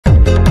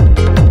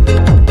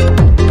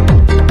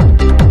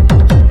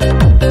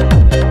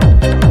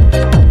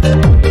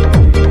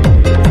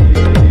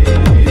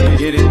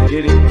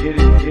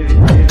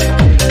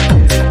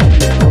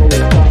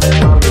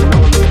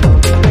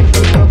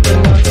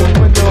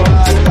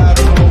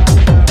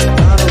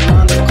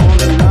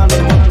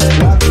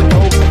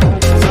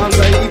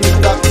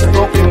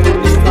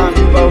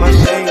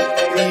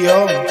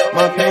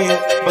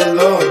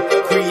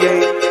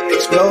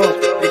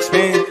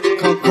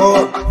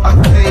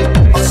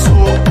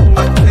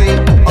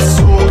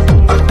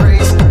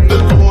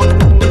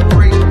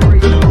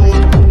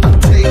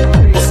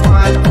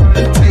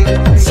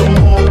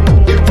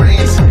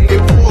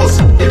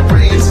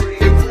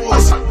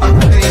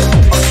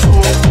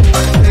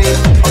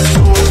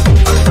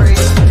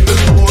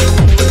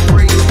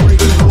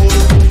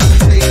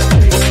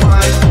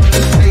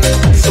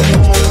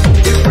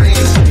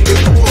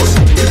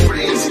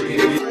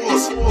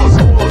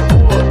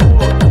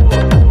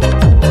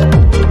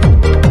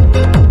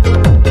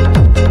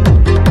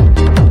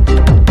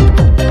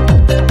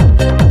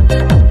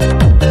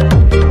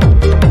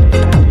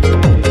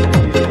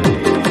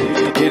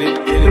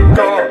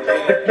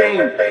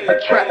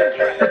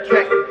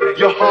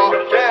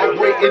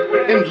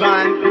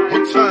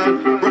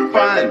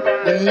refine,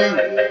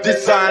 renew,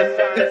 design,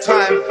 in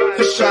time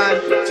to shine,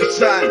 to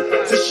shine,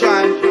 to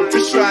shine, to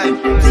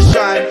shine, to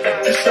shine,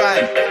 to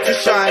shine, to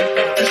shine,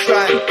 to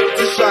shine,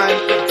 to shine,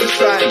 to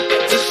shine,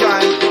 to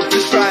shine, to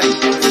shine,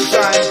 to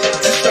shine,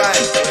 to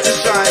shine, to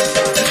shine,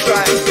 to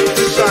shine,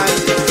 to shine,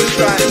 to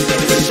shine,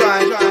 to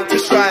shine, to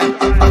shine.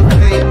 I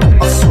paint,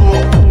 I saw,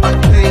 I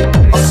paint,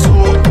 I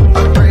saw,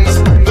 I praise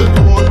the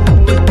Lord,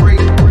 the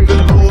great, the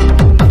Lord.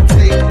 I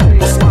take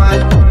what's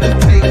mine and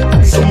take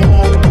some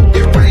more.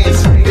 It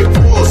rains, it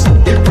pours,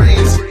 it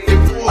rains, it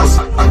pours.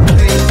 I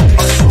paint,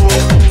 I saw,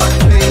 I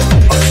paint,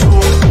 I saw,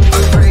 I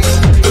praise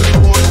the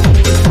Lord,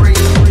 the great,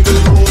 the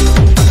Lord.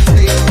 I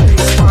take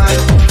what's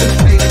mine and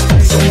take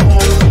some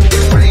more.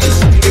 It rains,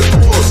 it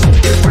pours,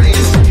 it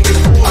rains, it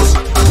pours.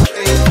 I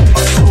paint,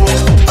 I saw,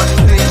 I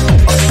paint,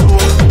 I saw,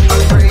 I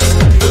praise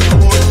the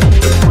Lord,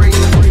 the great,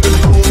 the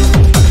Lord.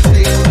 I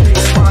take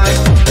what's mine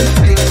and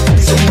take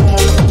some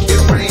more.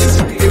 It rains,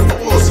 it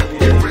pours,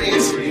 it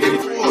rains, it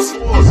pours,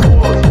 pours,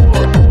 pours.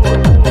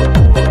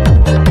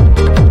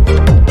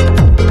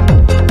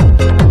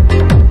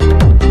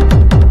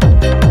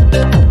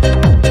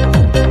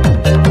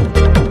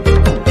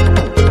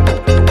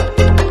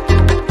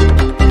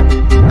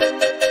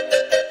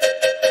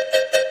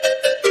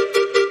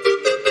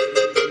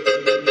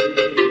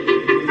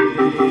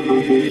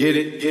 Get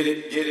it, get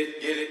it, get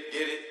it, get it, get it,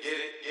 get it, get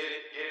it,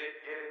 get it, get it,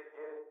 get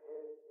it.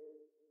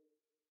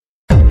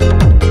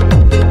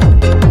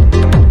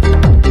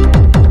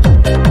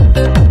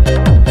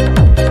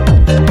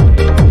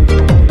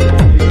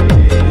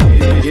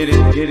 Get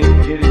it, get it,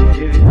 get it, get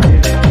it, get it.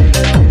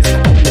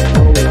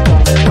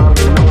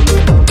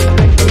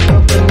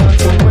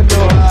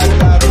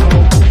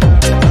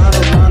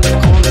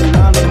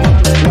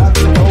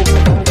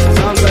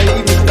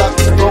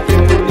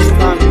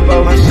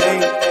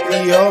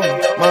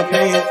 My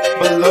pain,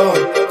 velour,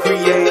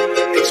 create,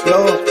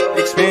 explore,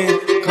 expand,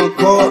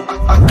 concord.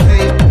 I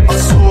paint, I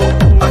saw,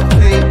 I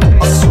paint,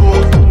 I saw,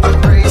 I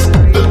praise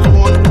the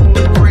Lord,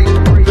 the great,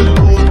 the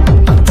Lord.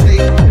 I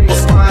take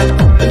what's mine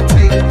and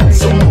take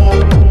some more.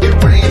 It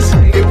rains,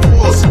 it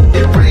pours,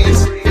 it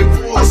rains, it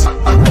pours. I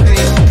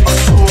paint, I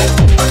saw,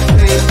 I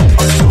paint,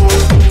 I saw,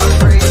 I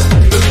praise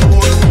the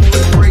Lord,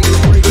 the great,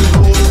 the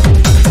Lord.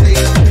 I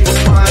take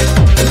what's mine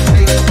and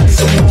take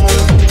some more.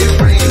 It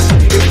rains,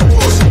 it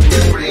pours,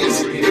 it rains,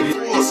 it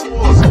pours,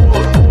 pours,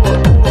 pours,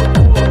 pours.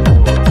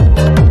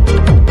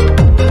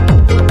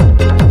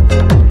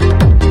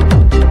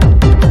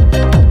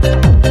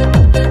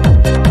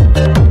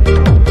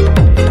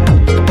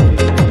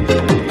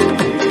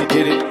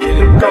 Get it, get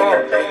it. Guard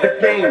the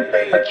game,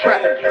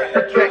 attract,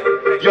 protect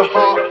your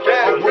heart.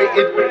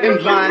 Waited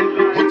in line,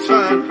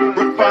 return,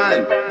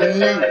 refine,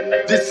 renew,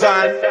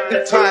 design,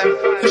 in time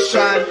to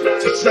shine,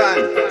 to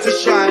shine, to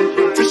shine,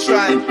 to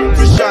shine,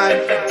 to shine,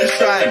 to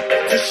shine,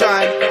 to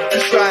shine, to shine,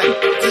 to shine,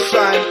 to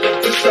shine,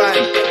 to shine, to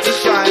shine,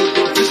 to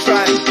shine,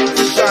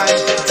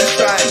 to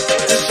shine,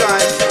 to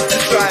shine,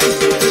 to shine,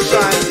 to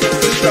shine,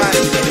 to shine,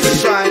 to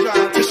shine,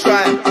 to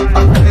shine.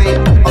 I paint,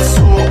 I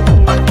saw,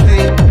 I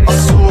paint, I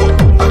saw,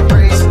 I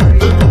praise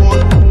the Lord,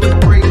 the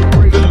great,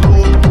 the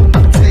Lord. I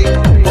take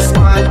what's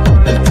mine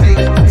and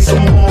take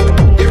some more.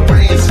 It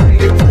rains,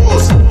 it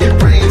pours, it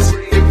rains,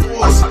 it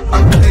pours. I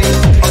paint,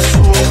 I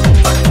saw,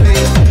 I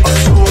paint, I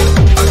saw,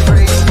 I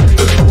praise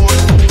the Lord,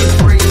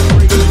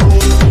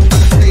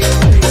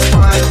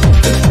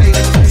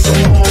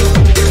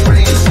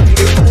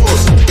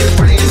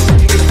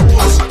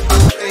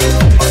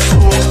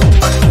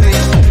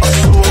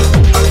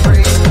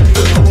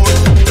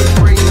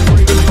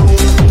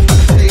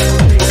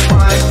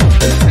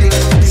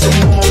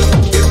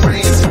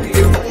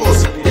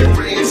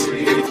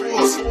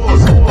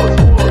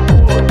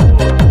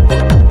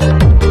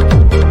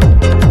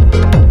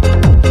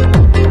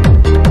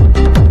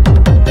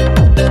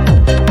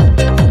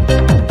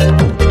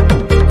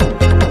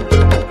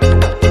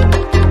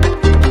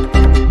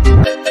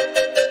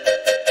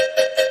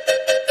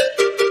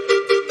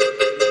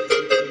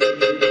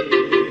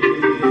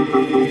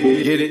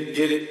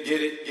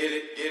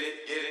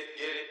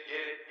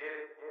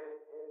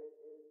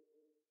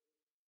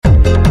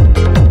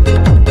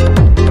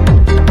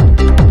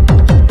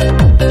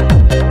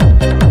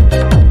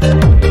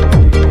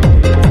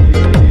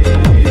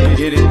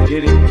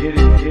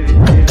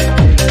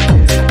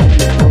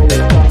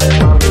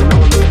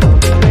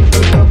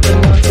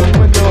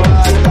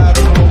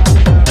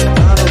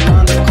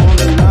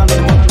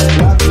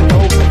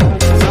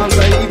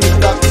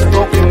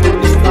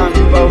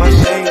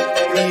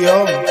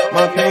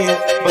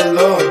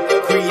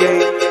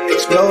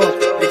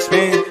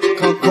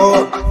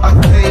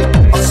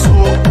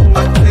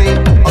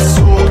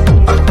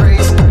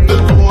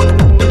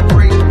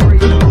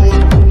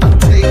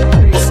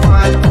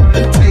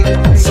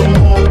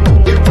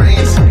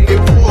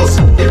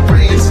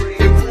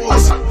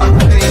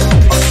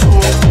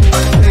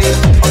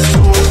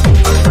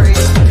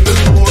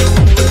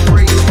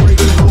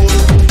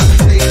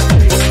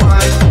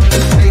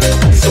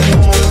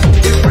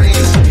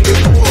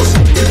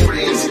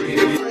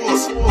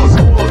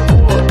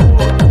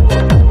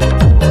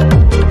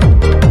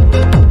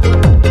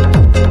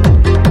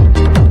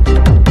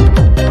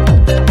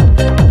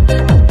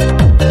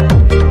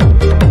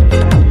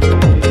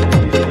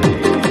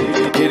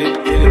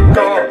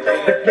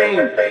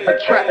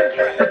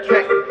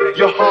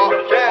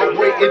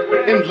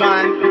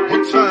 line,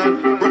 return,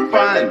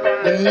 refine,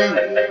 renew,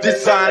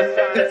 design,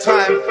 in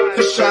time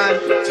to shine,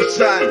 to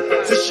shine,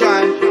 to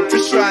shine, to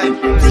shine,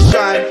 to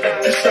shine,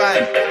 to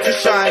shine, to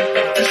shine,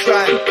 to shine, to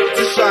shine,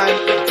 to shine,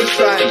 to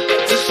shine,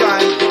 to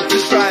shine, to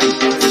shine,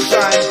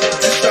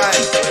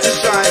 to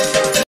shine, to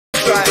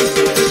shine, to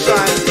shine, to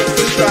shine,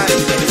 to shine,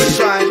 to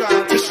shine,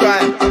 to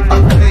shine.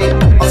 I paint,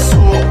 I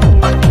saw,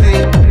 I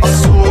paint, I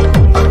saw,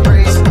 I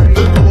praise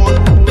the Lord,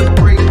 the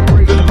great,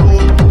 the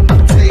Lord. I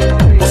take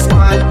what's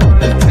mine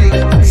and take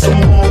some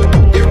more.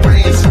 It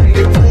rains,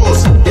 it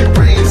pours, it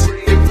rains,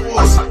 it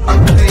pours. I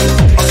paint,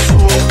 I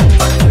saw,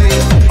 I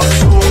paint, I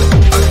saw,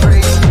 I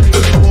praise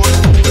the Lord,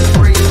 the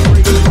great,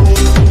 the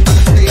Lord. I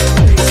take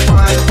what's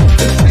mine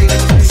and take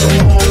some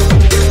more.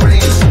 It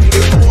rains,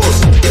 it pours,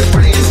 it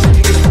rains,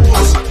 it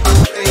pours. I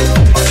paint,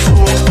 I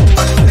saw,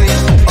 I paint,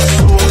 I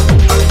saw,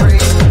 I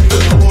praise the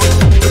Lord,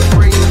 the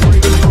great,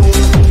 the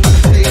Lord. I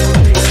take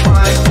what's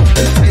mine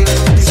and take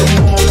some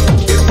more.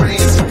 It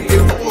rains,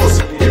 it pours,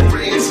 it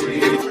rains,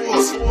 it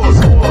pours, pours,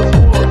 pours.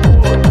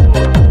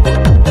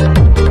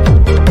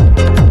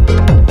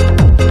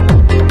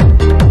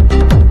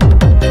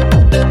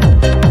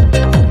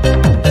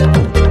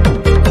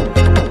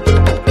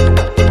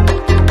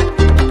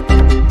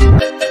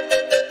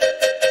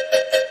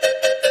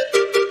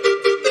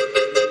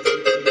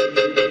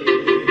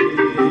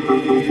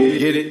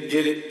 Get it,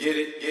 get it, get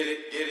it, get it, get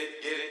it, get it,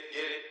 get it,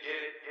 get it, get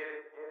it, get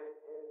it.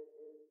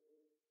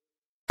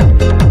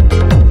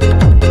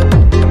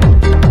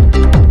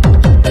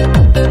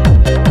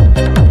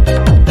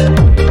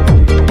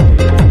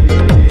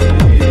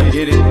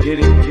 Get it, get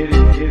it, get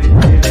it, get it, get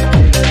it.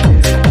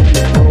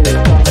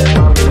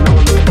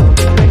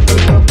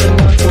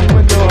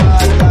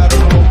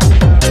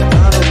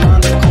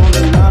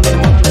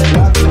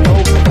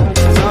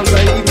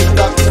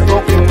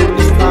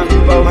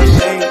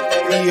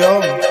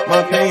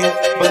 My pain,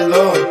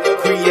 velour,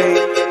 create,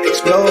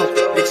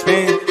 explode,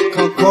 expand,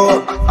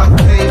 concord. I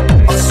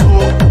paint, I saw,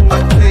 I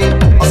paint,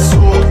 I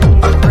saw,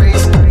 I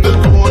praise the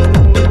Lord,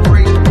 the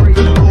great,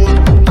 the Lord.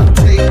 I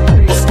take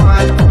what's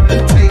mine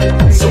and take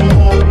some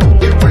more.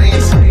 It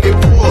rains, it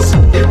pours,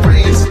 it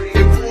rains,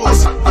 it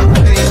pours. I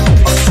paint,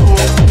 I saw,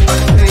 I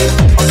paint,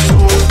 I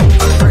saw,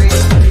 I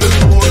praise the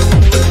Lord,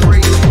 the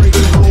great,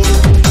 the Lord.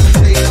 I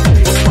take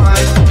what's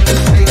mine and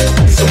take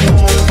some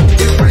more.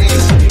 It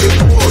rains, it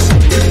pours,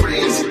 it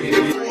rains,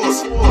 it pours,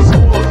 pours,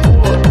 pours,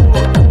 pours.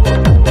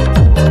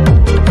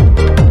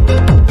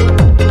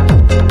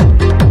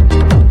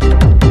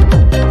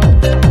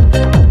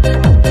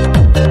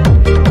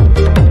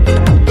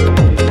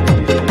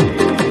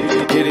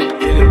 Get it,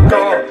 get it.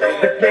 Guard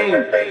the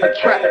game,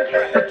 attract,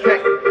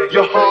 protect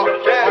your heart.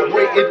 I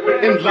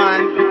waited in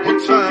line,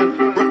 return,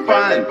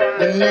 refine,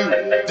 renew,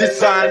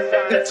 design,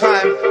 in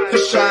time to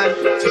shine,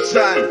 to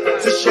shine,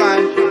 to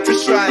shine, to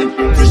shine,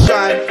 to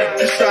shine,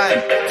 to shine,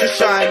 to shine, to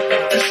shine,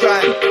 to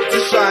shine, to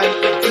shine,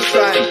 to shine, to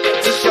shine,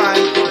 to shine,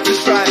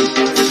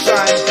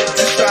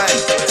 to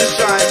shine, to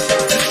shine,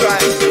 to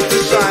shine, to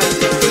shine,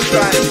 to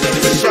shine,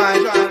 to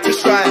shine, to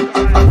shine.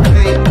 I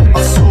paint,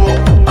 I saw,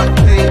 I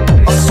paint,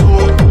 I saw,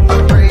 I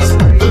praise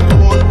the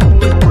Lord,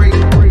 the great,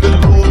 the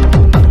Lord.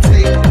 I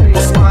take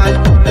what's mine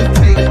and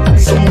take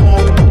some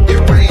more. It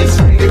rains,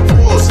 it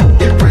pours,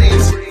 it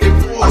rains, it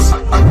pours.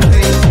 I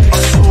paint, I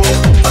saw,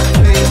 I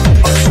paint,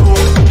 I saw,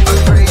 I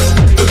praise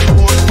the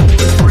Lord,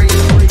 the great,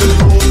 the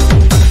Lord.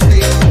 I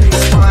take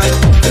what's mine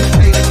and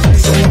take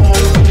some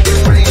more. It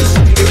rains,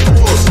 it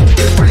pours,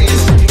 it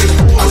rains, it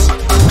pours.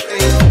 I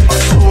paint, I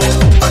saw,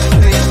 I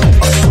paint,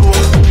 I saw,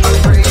 I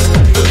praise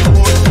the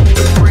Lord,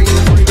 the great,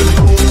 the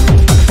Lord.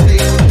 I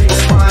take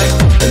what's mine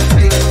and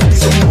take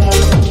some more.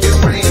 It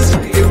rains,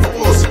 it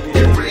pours,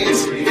 it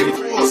rains, it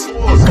pours,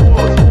 pours,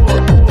 pours,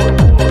 pours.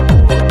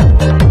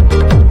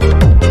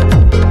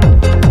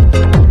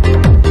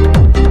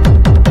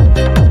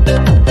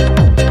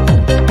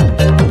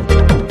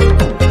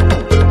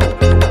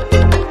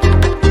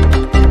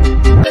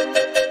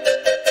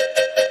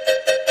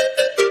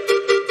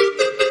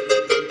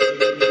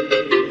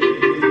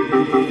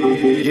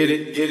 Get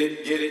it, get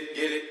it, get it,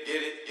 get it, get it,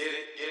 get it, get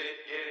it,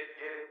 get it,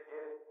 get it.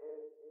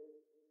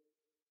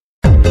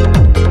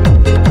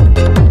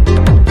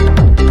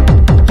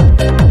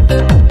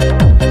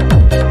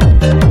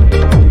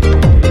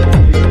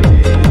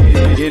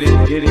 Get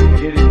it, get it,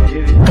 get it, get it,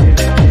 get it, get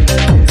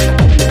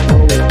it.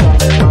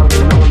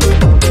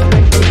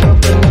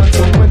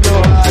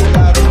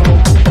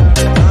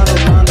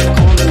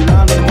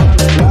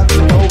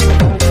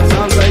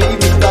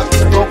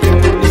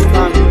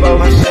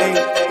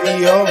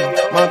 Dior,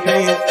 my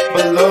pain,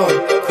 velour,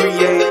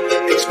 create,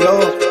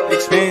 explode,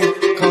 expand,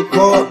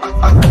 concord.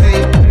 I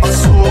paint, I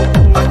saw,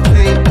 I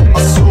paint,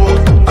 I saw,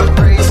 I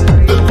praise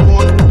the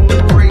Lord, the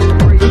great,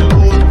 the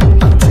Lord.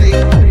 I take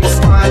what's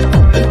mine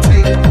and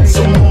take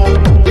some more.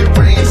 It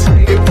rains,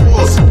 it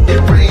pours,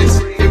 it rains,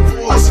 it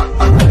pours.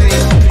 I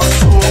paint, I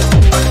saw,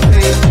 I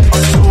paint, I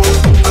saw,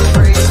 I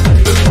praise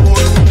the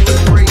Lord, the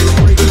great,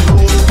 the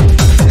Lord.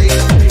 I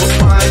take what's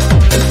mine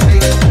and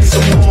take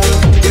some more.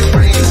 It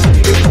rains,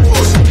 it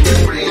pours, it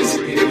rains,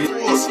 it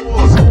pours,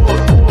 pours,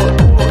 pours,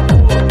 pours.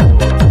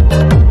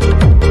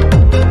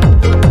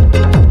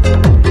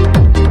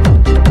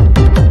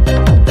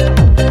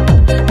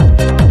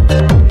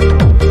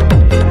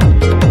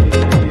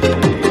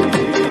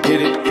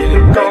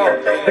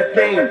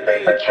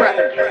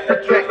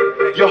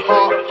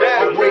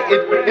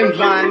 waited in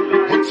line,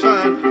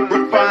 return,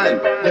 refine,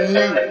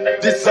 renew,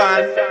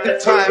 design, in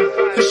time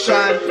to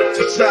shine,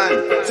 to shine,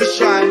 to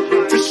shine,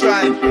 to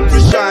shine, to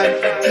shine,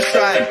 to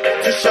shine,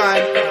 to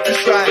shine, to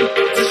shine,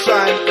 to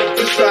shine,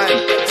 to shine,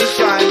 to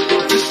shine,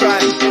 to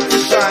shine, to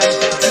shine,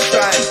 to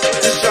shine,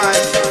 to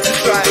shine, to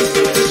shine,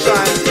 to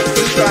shine,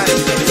 to shine,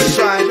 to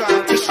shine,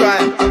 to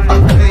shine.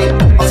 I paint,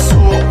 I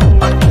saw,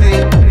 I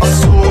paint, I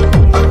saw,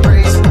 I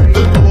praise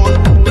the Lord,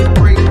 the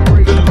break,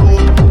 the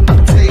Lord. I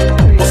take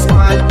what's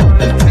mine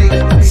and take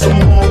some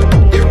more.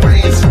 It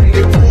rains,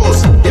 it pours,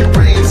 it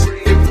rains,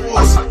 it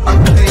pours. I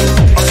paint,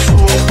 I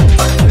saw,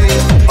 I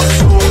paint, I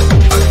saw,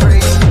 I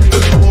praise the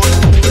Lord,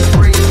 the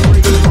break,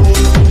 the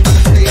Lord. I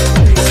take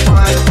what's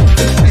mine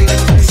and take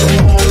some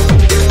more.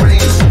 It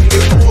rains,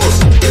 it pours,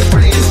 it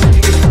rains,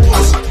 it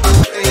pours. I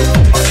paint,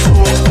 I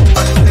saw,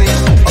 I paint,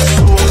 I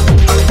saw,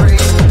 I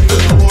praise the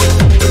Lord,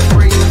 the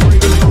break,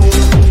 the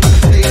Lord. I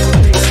take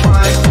what's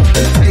mine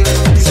and take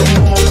some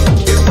more.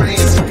 It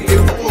rains,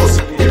 it pours,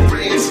 it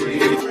rains,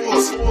 it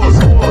pours, pours,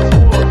 pours.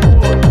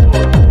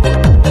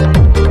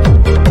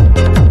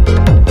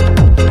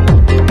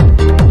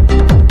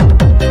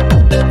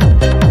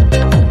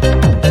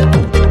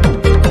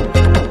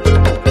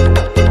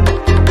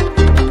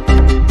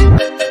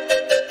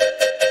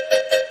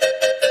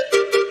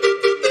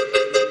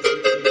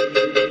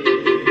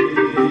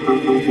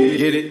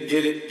 Get it,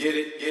 get it, get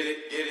it, get it, get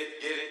it, get it,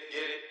 get it, get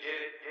it, get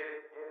it, get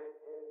it.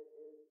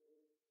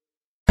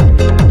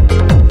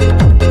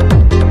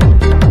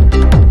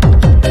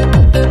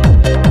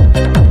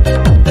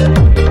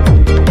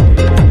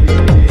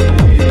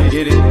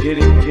 Get it, get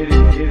it, get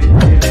it, get it, get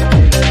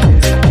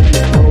it.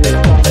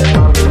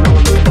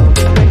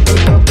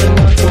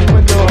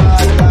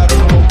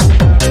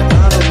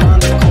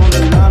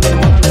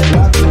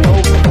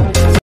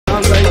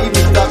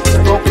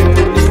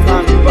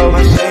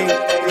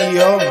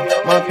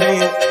 My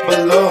pain,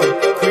 velour,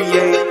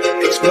 create,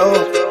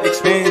 explode,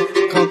 expand,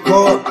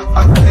 concord.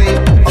 I paint,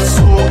 I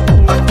saw,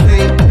 I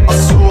paint, I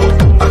saw,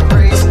 I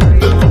praise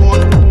the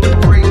Lord, the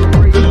break,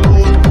 the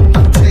Lord. I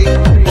take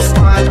what's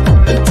mine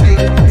and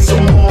take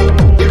some more.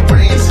 It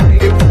rains,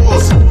 it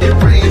pours, it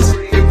rains,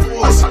 it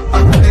pours. I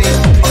paint,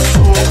 I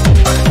saw,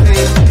 I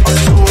paint, I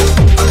saw,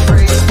 I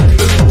praise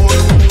the Lord,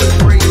 the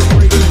break,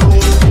 the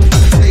Lord. I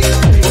take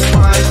what's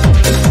mine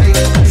and take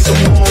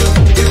some more.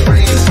 It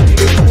rains,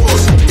 it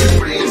pours, it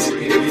rains,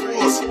 it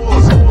pours,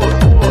 pours, pours,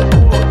 pours.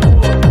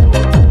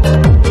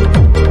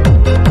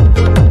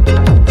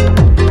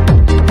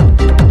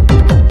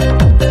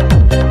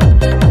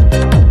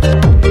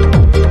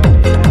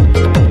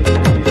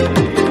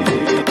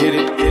 Get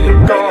it, get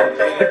it. Dog,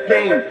 the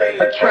game,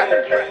 attract,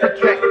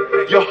 protect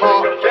your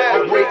heart.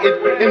 I waited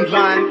in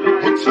line,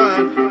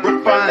 return,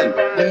 refine,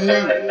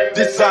 renew,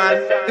 design,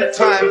 in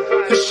time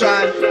to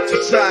shine, to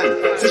shine,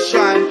 to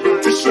shine,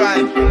 to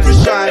shine, to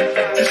shine,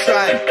 to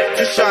shine,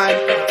 to shine,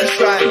 to shine, to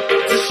shine,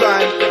 to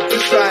shine, to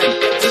shine,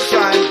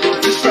 to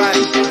shine,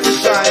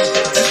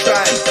 to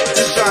shine,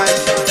 to shine,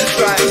 to shine, to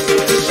shine,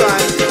 to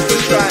shine, to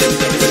shine,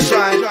 to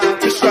shine,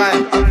 to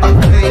shine. I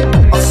paint,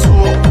 I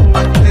saw,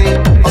 I paint,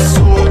 I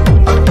saw,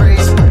 I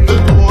praise the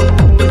Lord,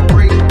 the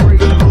break,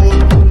 the Lord.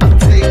 I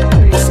take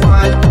what's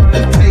mine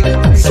and take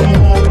some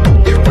more.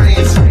 It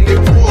rains, it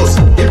pours,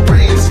 it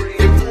rains,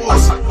 it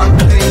pours. I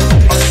paint,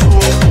 I saw,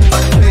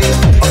 I paint,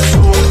 I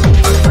saw,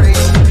 I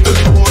praise the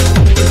Lord,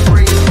 the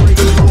break,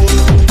 the Lord.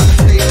 I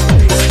take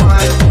what's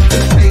mine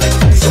and take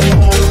some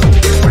more.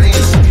 It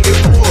rains, it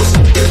pours,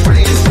 it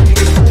rains,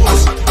 it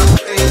pours. I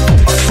paint,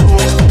 I saw,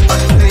 I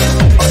paint,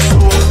 I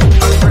saw,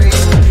 I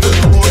praise the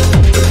Lord,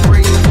 the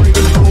break,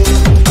 the Lord.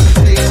 I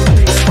take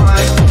what's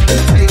mine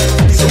and take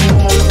some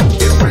more.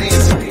 It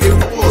rains, it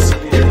pours,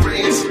 it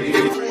rains,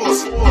 it pours,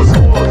 pours,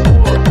 pours,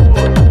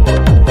 pours.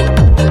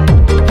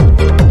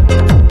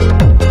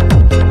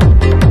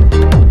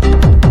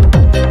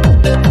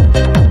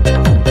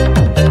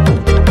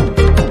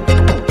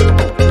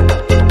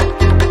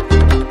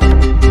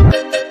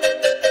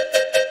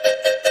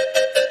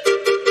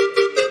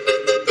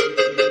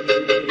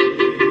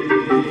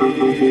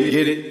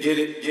 Get it, get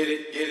it, get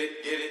it, get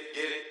it, get it,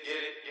 get it, get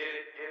it, get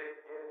it, get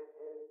it.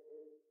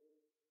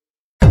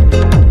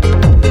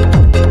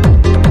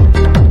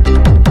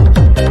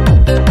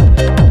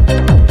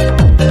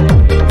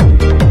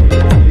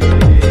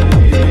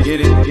 Get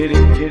it, get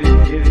it, get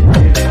it, get it, get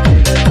it.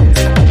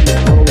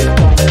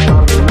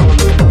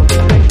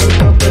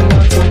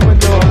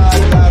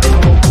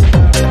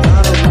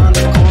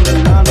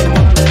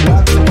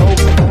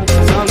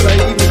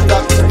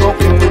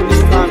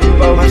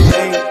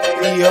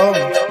 Dior,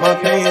 my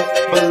pain,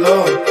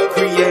 velour,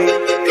 create,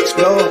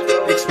 explode,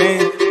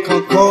 expand,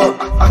 concord.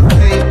 I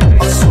paint,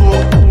 I saw,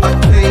 I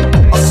paint,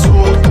 I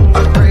saw,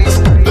 I praise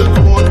the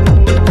Lord,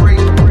 the break,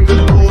 the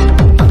Lord.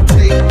 I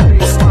take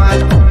what's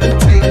mine and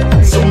take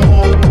some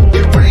more.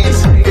 It rains,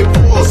 it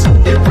pours,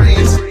 it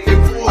rains, it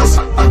pours.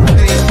 I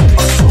paint,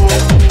 I saw,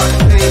 I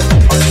paint,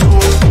 I saw,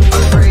 I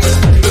praise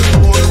the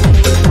Lord,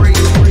 the break,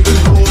 the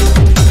Lord.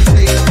 I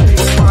take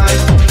what's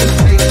mine and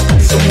take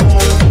some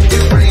more.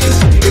 It rains,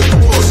 it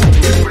pours,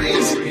 it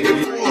rains, it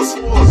pours,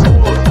 pours,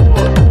 pours.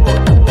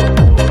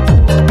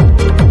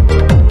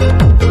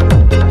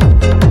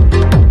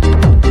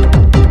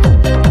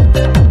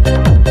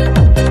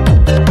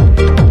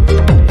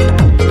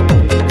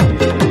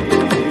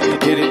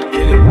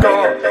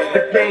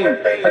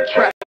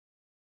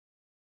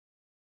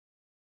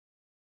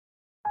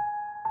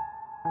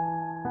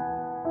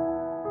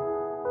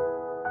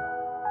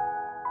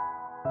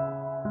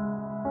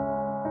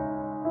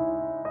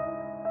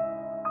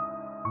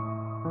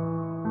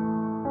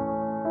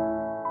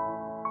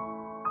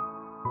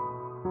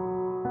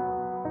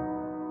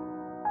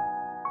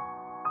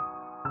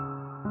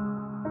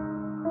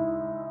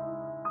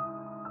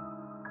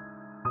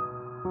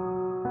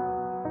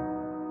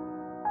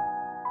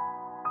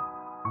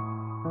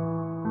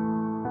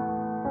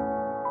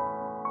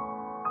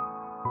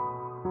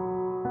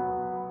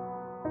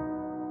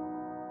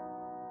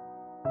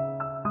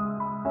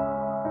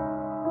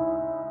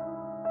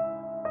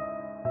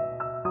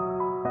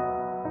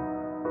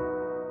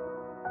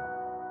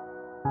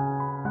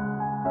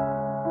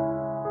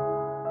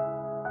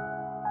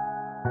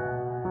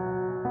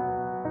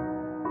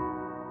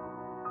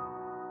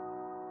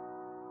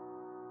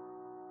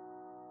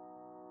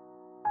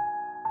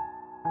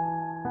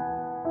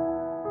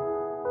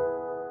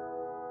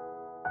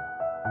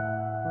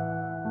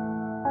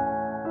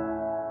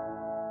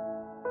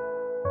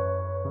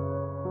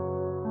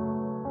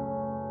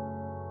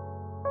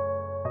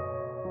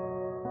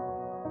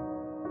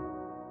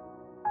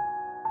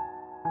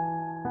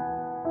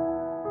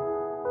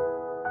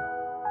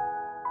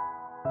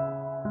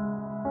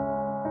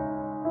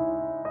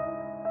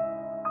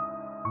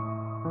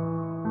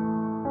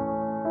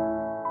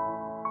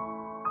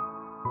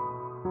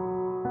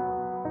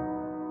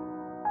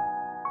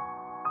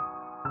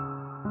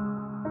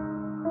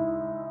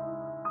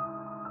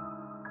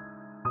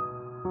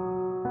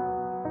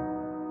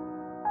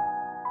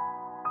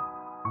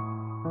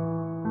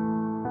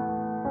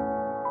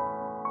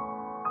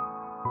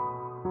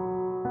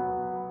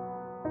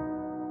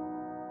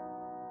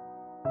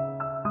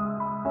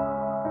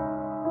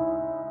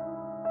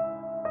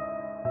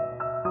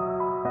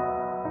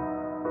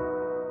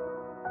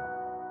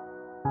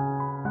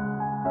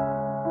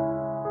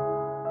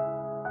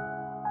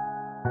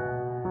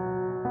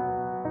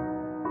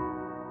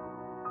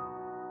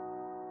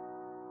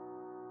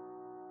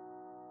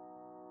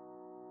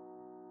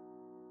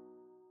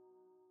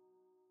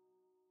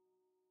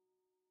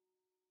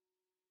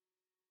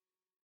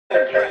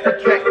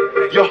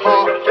 Protect your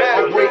heart,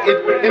 I waited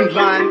in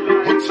line.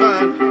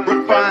 Return,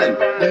 refine,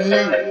 a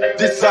new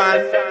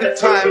design. In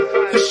time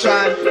to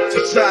shine, to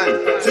shine,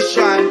 to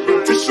shine,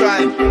 to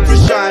shine, to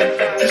shine,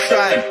 to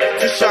shine,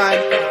 to shine, to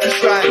shine, to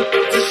shine,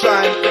 to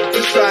shine,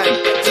 to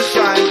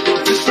shine,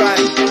 to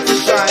shine, to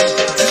shine,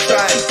 to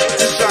shine,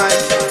 to shine,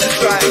 to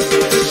shine,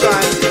 to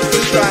shine, to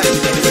shine,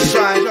 to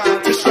shine,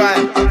 to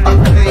shine. I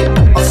came,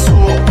 I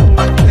saw,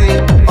 I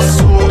came, I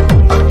saw,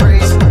 I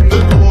praise the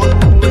Lord,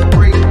 the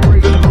great,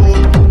 the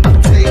Lord. I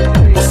take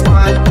what's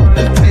mine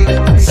and take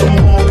some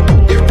more.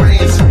 It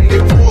rains,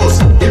 it pours,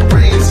 it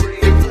rains,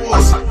 it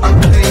pours. I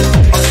came,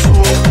 I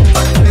saw,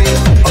 I came,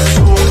 I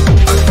saw,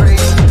 I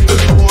praise the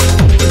Lord,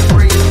 the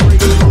great,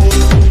 the Lord.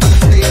 I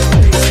take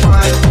what's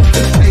mine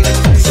and take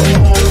some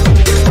more.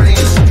 It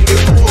rains,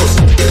 it pours,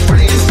 it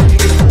rains,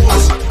 it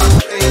pours. I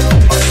came,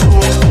 I saw,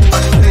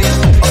 I came,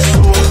 I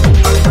saw,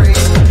 I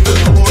praise the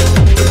Lord,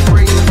 the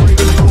great,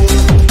 the Lord.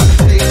 I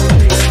take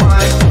what's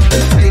mine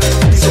and take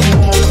some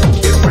more.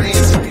 It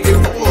rains, it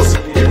pours,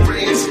 it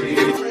rains,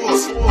 it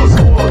pours, pours,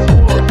 pours.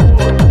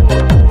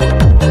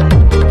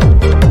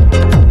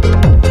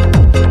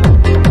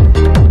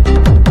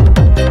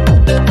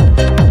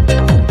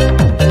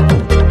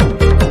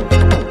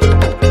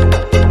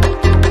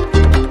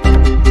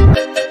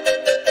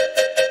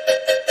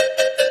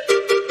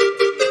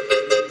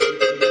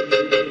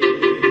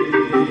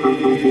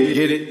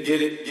 Get it,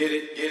 get it, get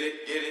it, get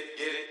it, get it,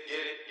 get it,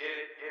 get it, get it,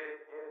 get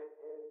it.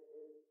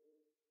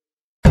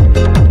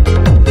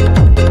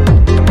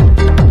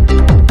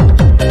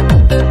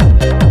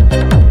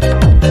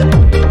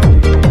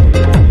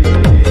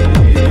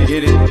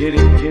 Get it, get it,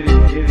 get it,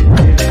 get it, get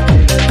it.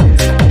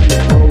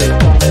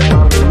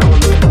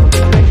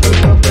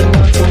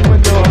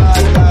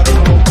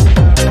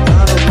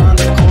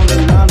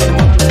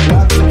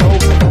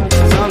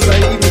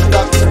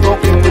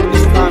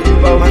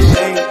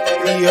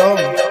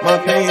 My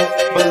pain,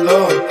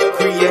 below,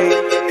 create,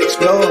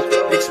 explode,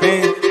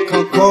 expand,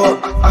 concord.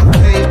 I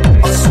came,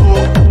 I saw,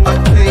 I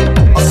came,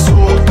 I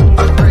saw,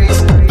 I praise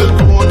the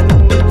Lord,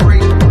 the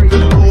great, the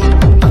Lord.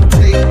 I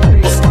take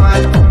what's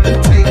mine and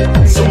take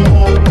some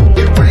more.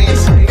 It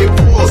rains, it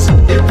pours,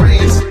 it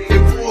rains,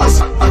 it pours.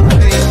 I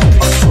came,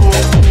 I saw,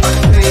 I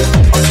came,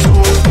 I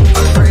saw,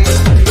 I praise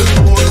the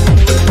Lord,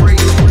 the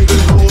great, the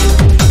Lord.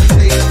 I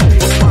take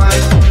what's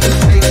mine and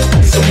take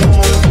some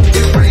more.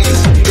 It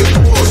rains, it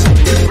pours,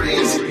 it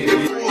rains, it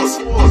pours,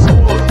 pours,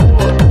 pours,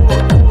 pours.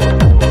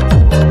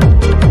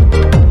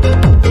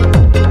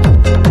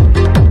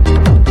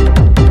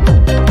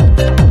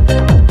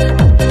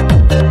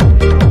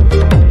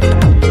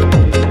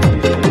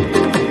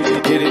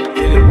 Get it,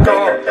 get it.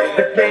 Guard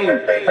the game,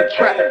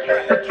 attract,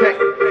 protect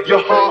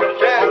your heart.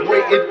 I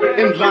waited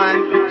in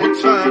line.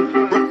 Return,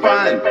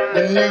 refine,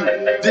 a new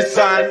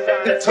design.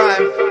 In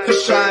time to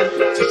shine,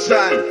 to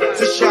shine,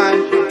 to shine,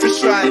 to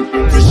shine,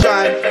 to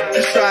shine,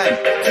 to shine,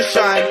 to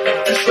shine,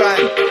 to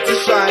shine, to shine, to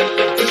shine,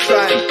 to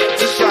shine,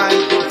 to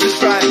shine, to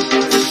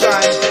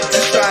shine,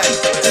 to shine,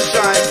 to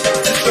shine,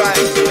 to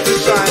shine, to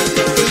shine,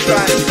 to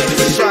shine,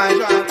 to shine,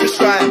 to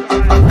shine.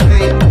 I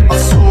came, I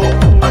saw,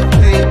 I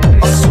came,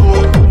 I saw,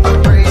 I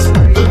praise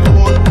the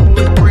Lord,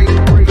 the great,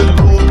 the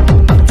Lord.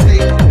 I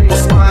take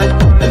what's mine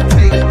and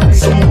take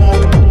some more.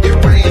 It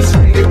rains,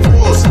 it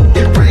pours,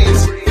 it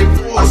rains, it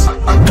pours.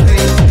 I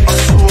came, I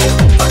saw,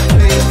 I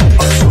came,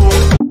 I saw.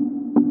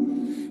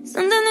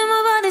 Something in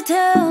my body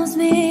tells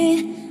me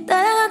that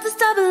I have to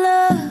stop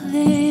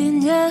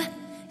loving ya,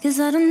 'cause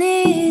I don't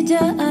need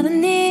ya, I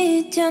don't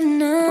need ya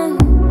now.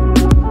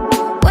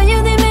 When you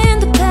leave me in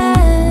the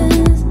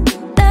past,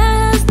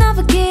 that's not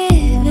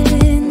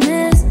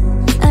forgiveness.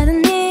 I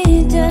don't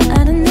need ya,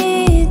 I don't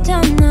need ya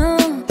now.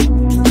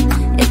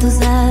 Y tú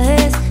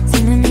sabes, si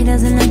me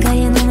miras en la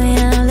calle no me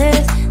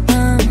hables,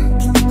 no.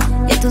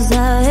 Y tú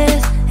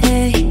sabes,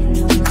 hey,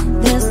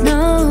 there's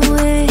no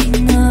way,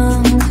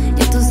 no.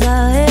 Y tú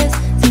sabes,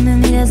 si me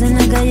miras en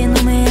la calle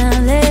no me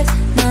hables,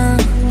 no.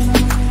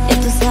 Y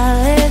tú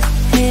sabes,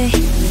 hey,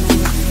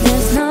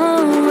 there's no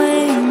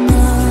way,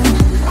 no.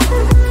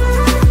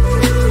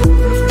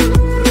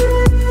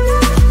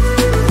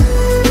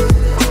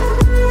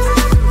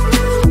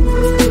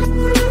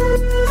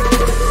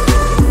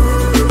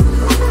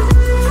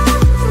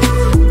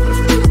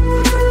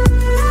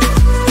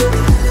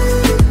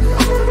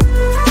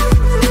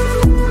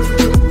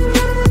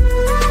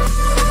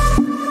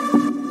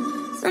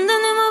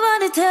 Something in my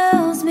body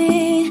tells me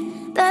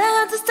that I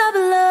have to stop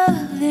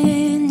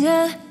loving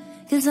ya,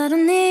 'cause I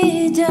don't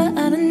need ya,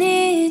 I don't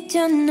need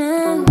ya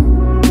now.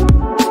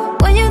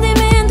 When you leave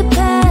me in the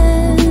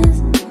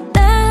past,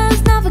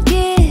 that's not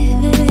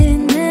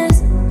forgiveness.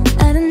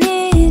 I don't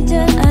need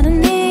ya, I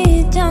don't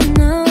need ya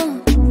now.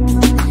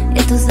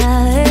 Y tú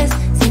sabes,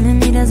 si me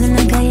miras en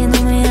la calle no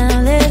me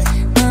hables,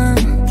 no.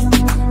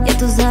 Y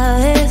tú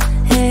sabes,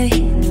 hey,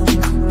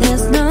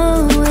 there's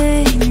no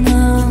way,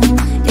 no.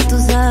 Y tú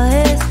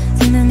sabes,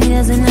 si me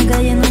miras en la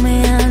calle no me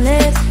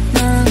hables,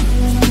 no.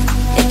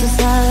 Y tú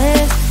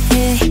sabes,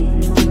 hey,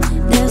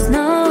 there's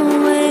no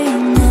way,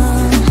 no.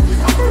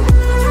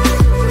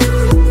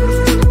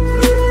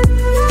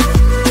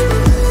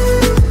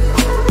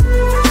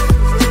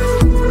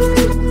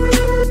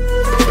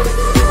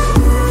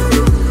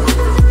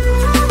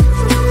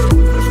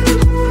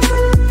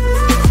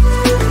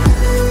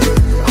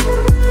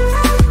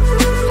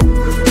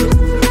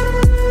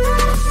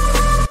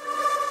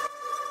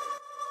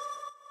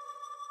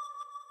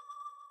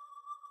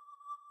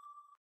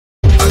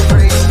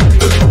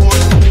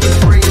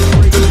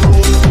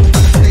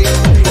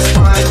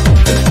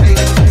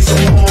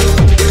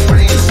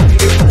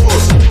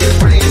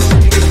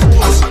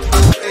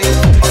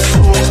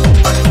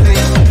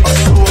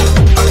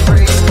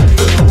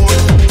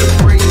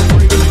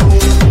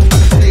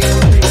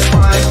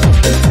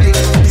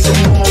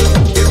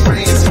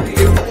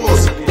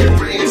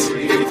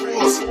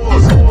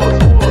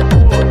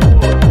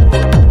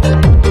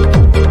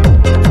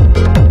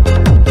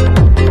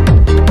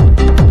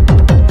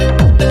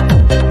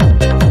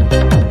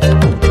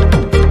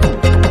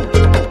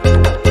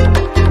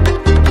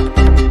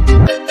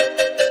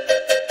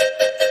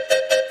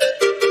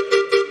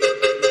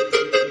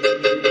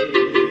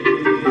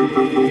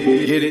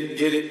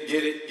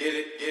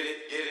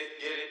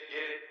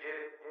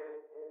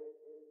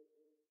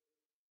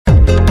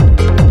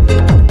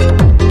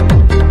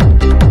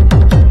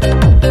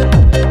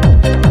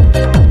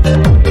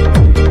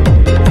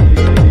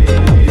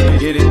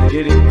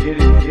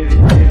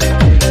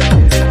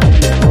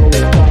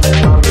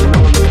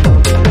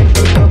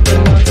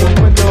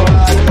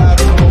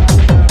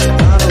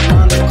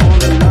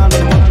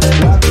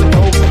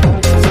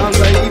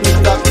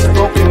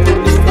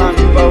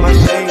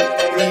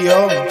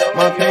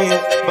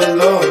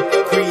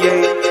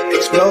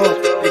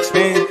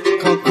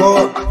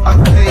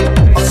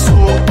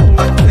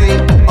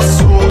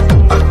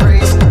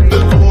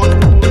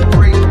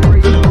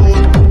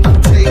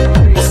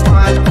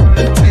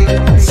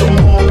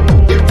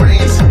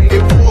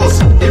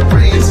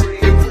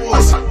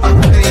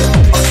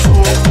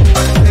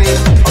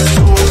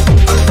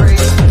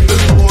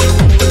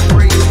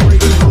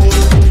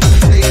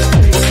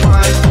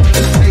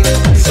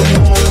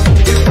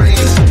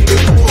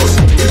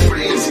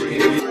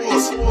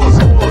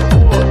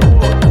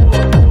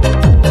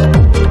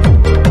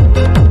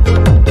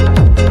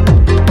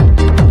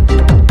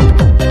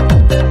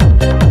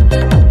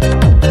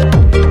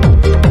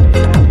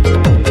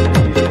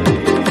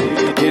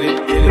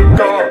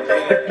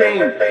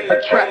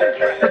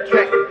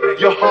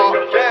 your heart,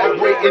 I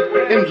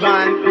waited in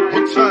line,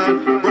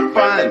 return,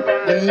 refine,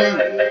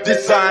 renew,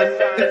 design,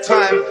 in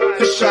time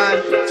to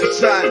shine, to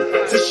shine,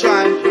 to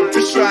shine,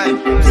 to shine,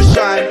 to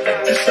shine,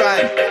 to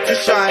shine, to shine, to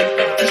shine,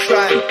 to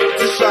shine,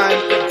 to shine,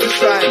 to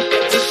shine,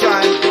 to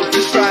shine,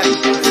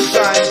 to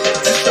shine,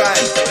 to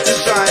shine, to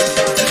shine,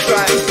 to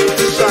shine,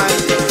 to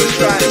shine, to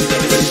shine,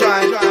 to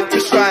shine, to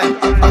shine.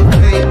 I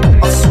came,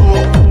 I saw,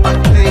 I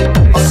came,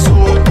 I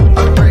saw,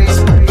 I praise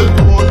the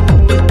Lord,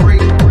 the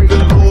break the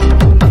Lord.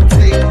 I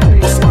take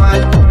what's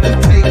mine and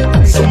take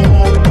some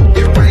more.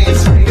 It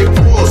rains, it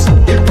pours,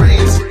 it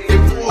rains,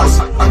 it pours.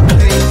 I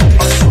came,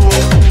 I saw,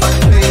 I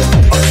came,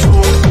 I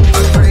saw,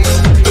 I praise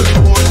the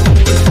Lord,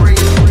 the break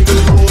the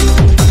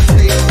Lord.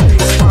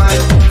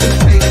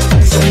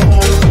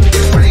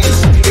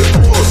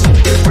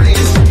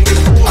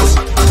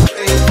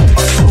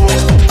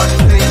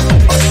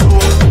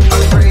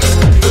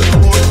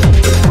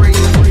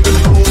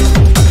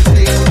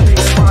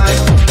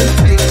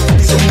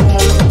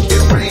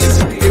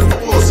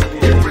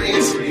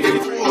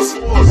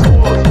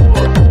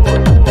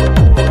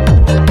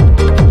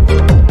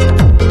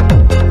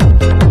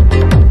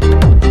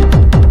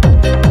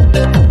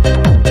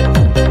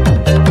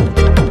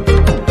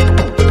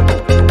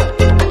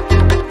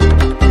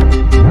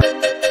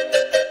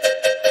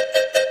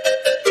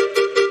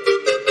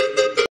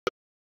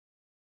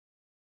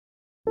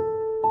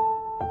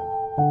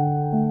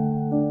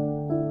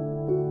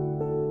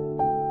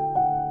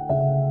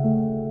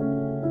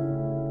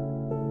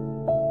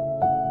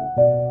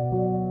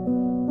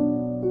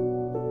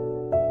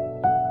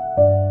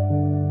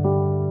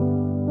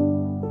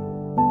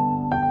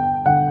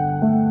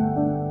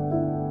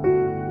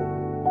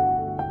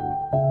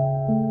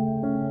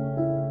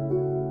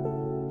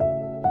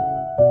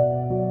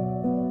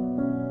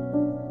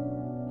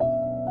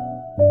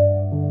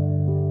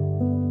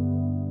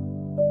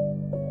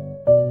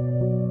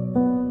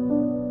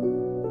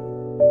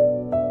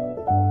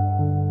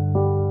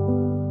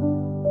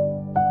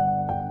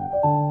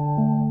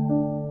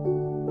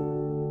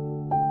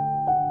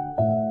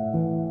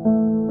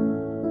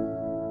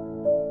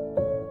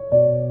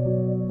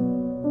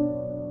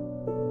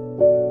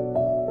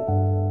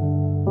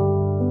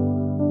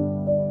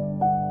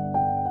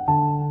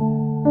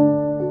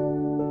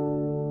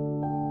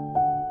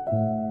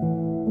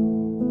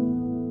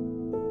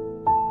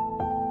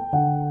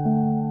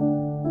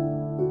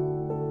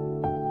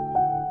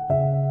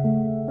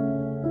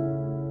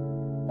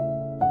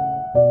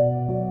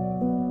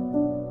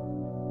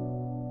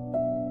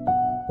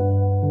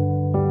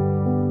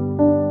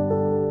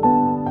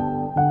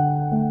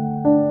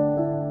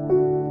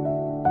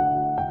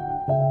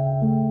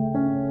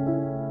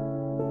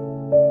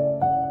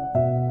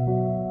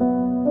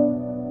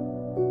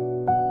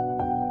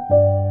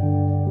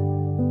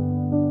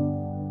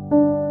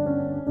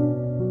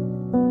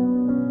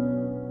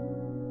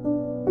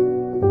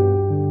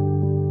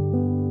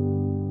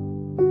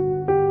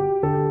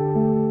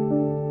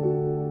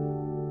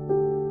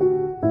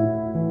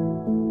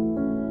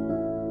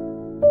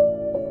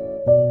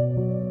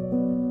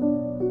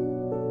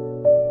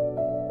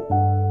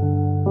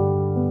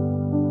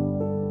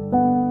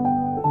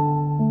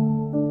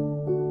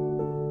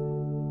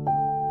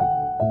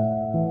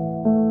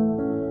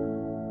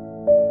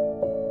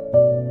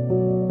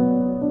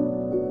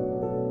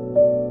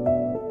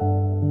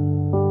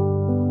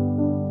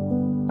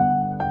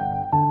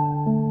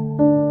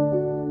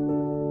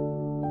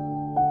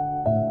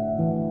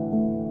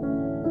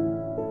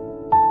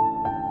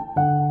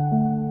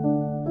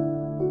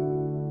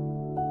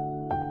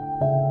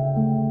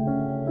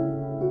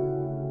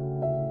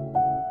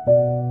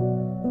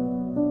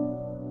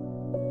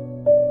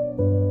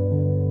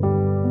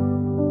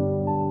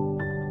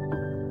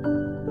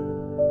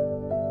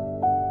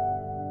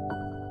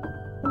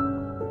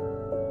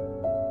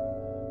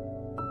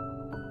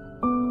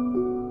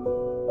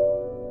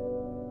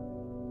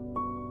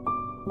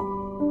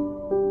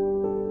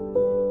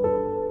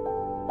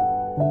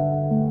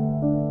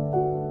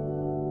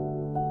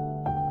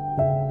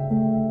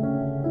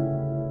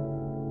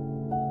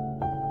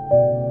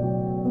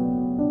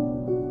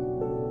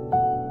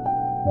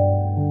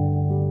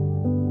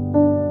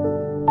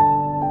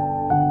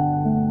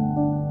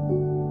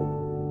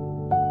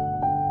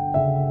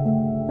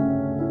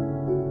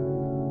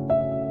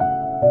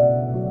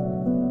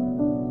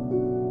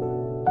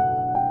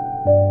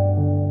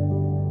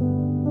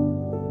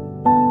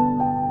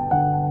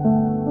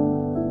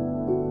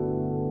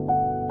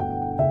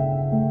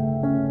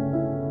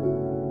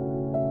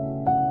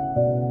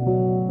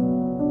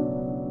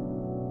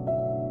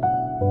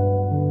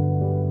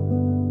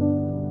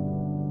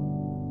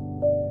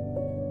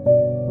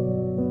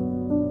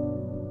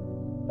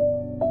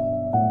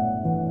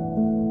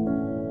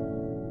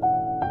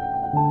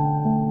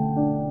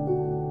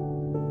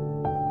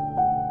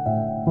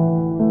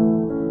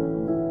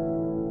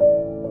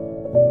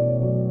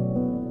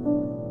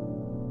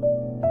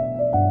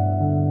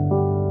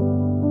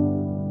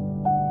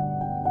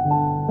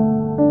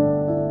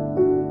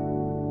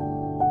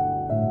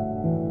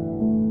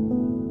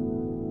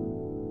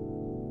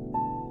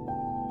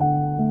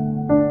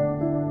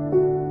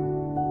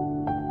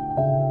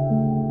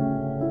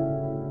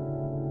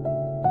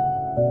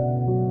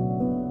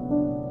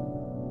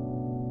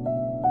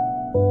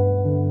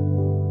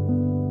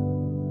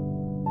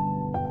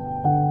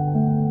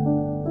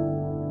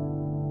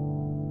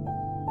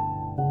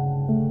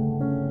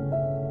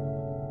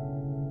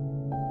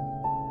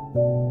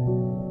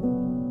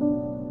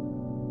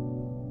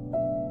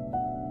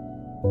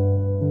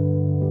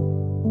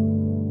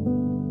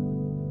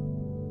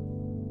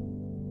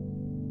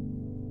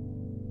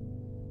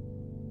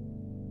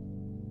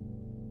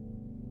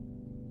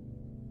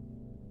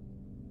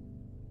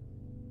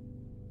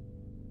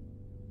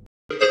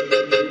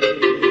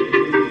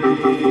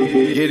 Get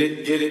it, get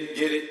it, get it,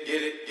 get it,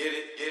 get it, get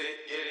it, get it,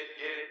 get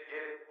it,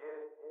 get it.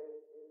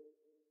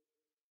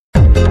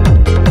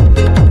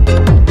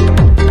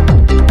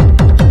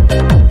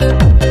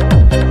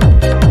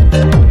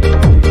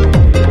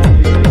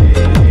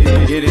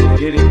 Get it,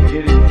 get it,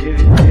 get it, get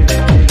it, get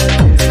it.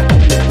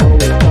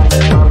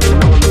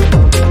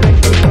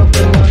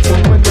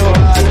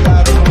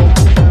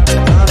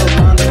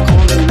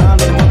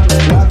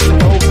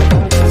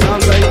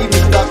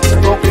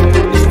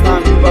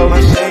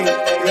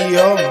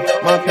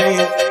 My pain,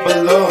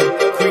 below,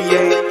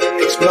 create,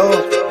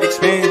 explode,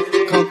 expand,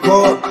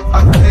 concord.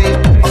 I came,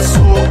 I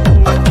saw,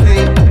 I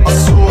came, I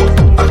saw,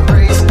 I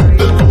praise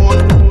the Lord,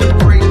 the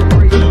great,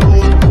 the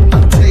Lord. I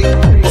take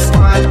what's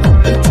mine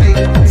and take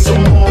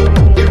some more.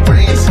 It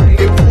rains,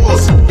 it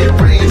pours, it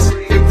rains,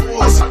 it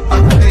pours. I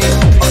came,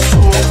 I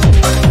saw,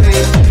 I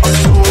came, I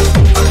saw,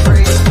 I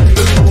praise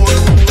the Lord,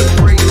 the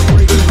great,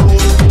 the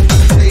Lord. I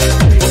take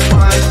what's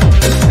mine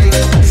and take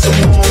some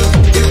more.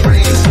 It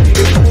rains,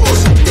 it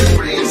pours, it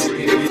rains.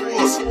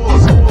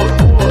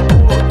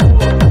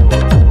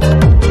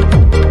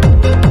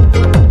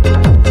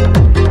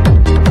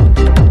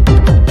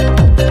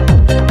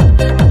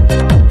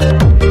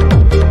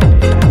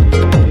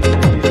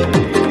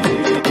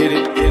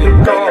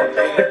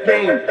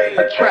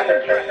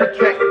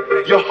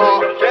 Protect your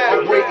heart,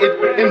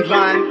 waited in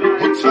line,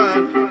 return,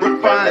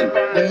 refine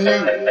the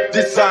new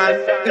design,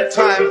 in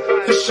time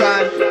to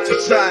shine, to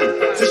shine,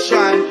 to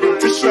shine,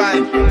 to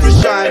shine, to shine, to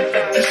shine,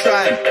 to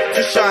shine,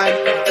 to shine,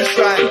 to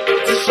shine,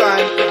 to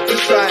shine, to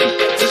shine,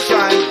 to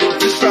shine,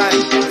 to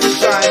shine.